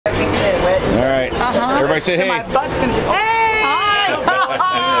right. Everybody say hey. My butt's gonna be. Hey! Hi!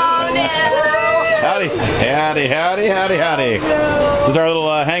 Oh, no. Howdy. Howdy, howdy, howdy, howdy. This is our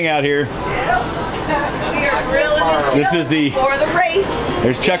little hangout here. We are grilling and This is the for the race.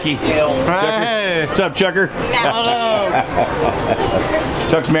 There's Chucky. Hey. What's up, Chucker? Hello.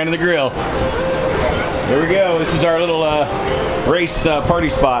 Chuck's man of the grill. Here we go. This is our little race party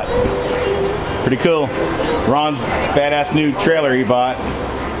spot. Pretty cool. Ron's badass new trailer he bought.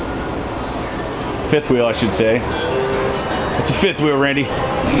 Fifth wheel, I should say. It's a fifth wheel, Randy.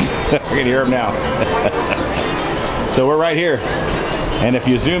 We're gonna hear him now. So we're right here. And if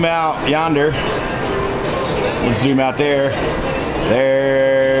you zoom out yonder, let's zoom out there.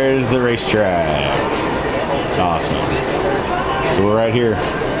 There's the racetrack. Awesome. So we're right here.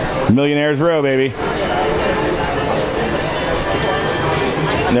 Millionaires Row, baby.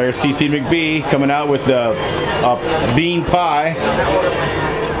 And there's CC McBee coming out with a bean pie.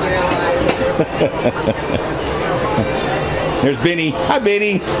 There's Benny. Hi,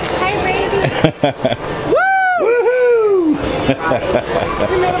 Benny. Hi, Randy. Woo!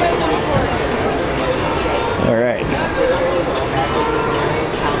 All right.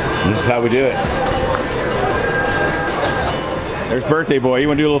 This is how we do it. There's birthday boy. You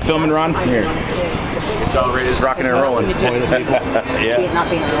want to do a little filming, Ron? Here. It's already is rocking and rolling. Yeah.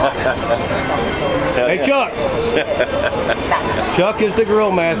 Hey, Chuck. Chuck is the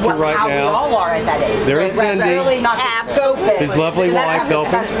grill master right How now. we all are at that age. There is Cindy. Really not His lovely wife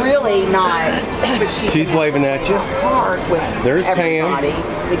helping. That's really not. But She's waving at you. hard with There's Pam. everybody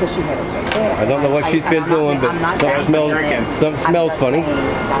because she had it so bad. I don't know what she's been doing, but something smells funny.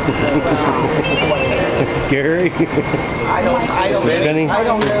 Scary. I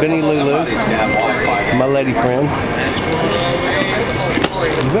don't Benny Lulu, my lady friend.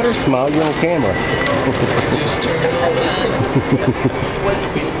 You better smile, you're on camera.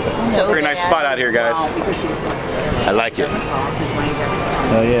 Pretty nice spot out here, guys. I like it.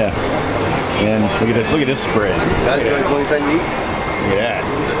 Oh yeah. And look at this spread. Guys, you want anything to eat? Yeah.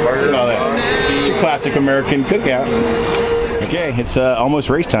 Look at all that. It's a classic American cookout. Okay, it's almost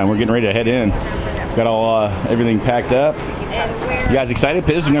race time. We're getting ready to head in. Got all everything packed up. You guys excited?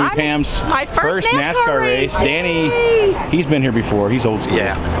 This is going to be Pam's my first NASCAR race. Danny, he's been here before. He's old school.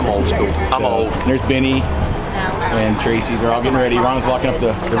 Yeah, I'm old school. I'm old. There's Benny and Tracy. They're all getting ready. Ron's locking up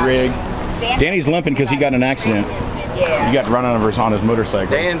the rig. Danny's limping because he got in an accident. He got run over on his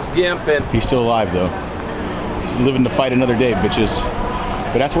motorcycle. Dan's gimping. He's still alive though. He's living to fight another day, bitches.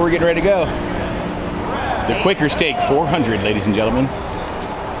 But that's where we're getting ready to go. The Quaker State 400, ladies and gentlemen.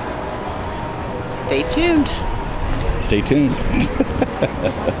 Stay tuned. Stay tuned.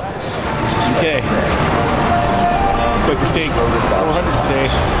 Okay. Quaker State 400 today.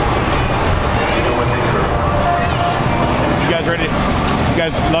 You guys ready? You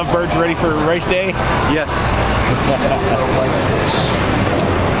guys lovebirds ready for race day? Yes.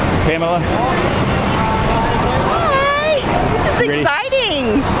 Pamela? Hi. This is Ready? exciting.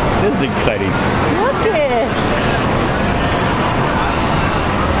 This is exciting. Look it.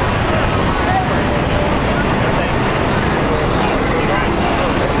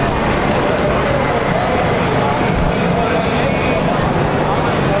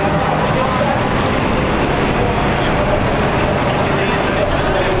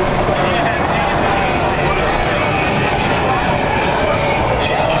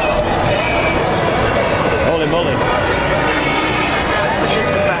 Holy moly.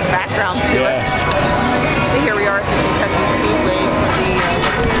 Just background to us. So here we are at the Kentucky Speedway for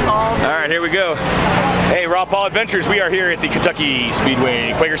the All right, here we go. Hey, Raw Paul Adventures, we are here at the Kentucky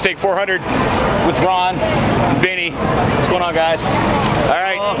Speedway, Quaker State 400 with Ron and Benny. What's going on, guys? All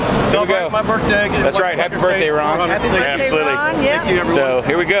right, here we go. My birthday. That's right, happy birthday, Ron. Happy birthday, Absolutely. Ron, yeah. Thank you, everyone. So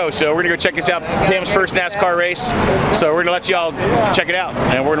here we go. So we're gonna go check this out, Pam's first NASCAR race. So we're gonna let y'all check it out,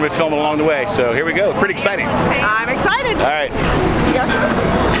 and we're gonna be filming along the way. So here we go. Pretty exciting. All I'm excited. right.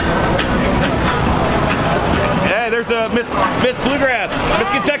 Hey, there's Miss Bluegrass, Miss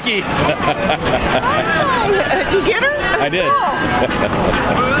Kentucky. Did you get her? I did.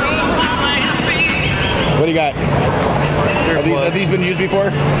 What do you got? Have these been used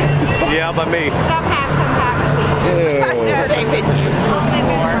before? Yeah, by me. Some have, some haven't. Ew. No, they've been used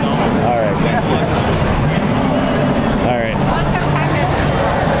before. All right. All right.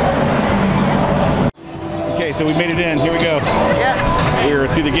 Okay, so we made it in. Here we go. Yeah. We're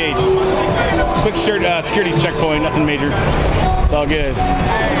through the gates. Quick security checkpoint, nothing major. It's all good.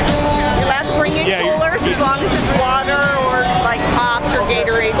 You're allowed to bring in coolers as long as it's water or like pops or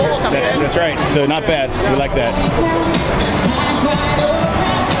Gatorade or something. That's right. So not bad. We like that.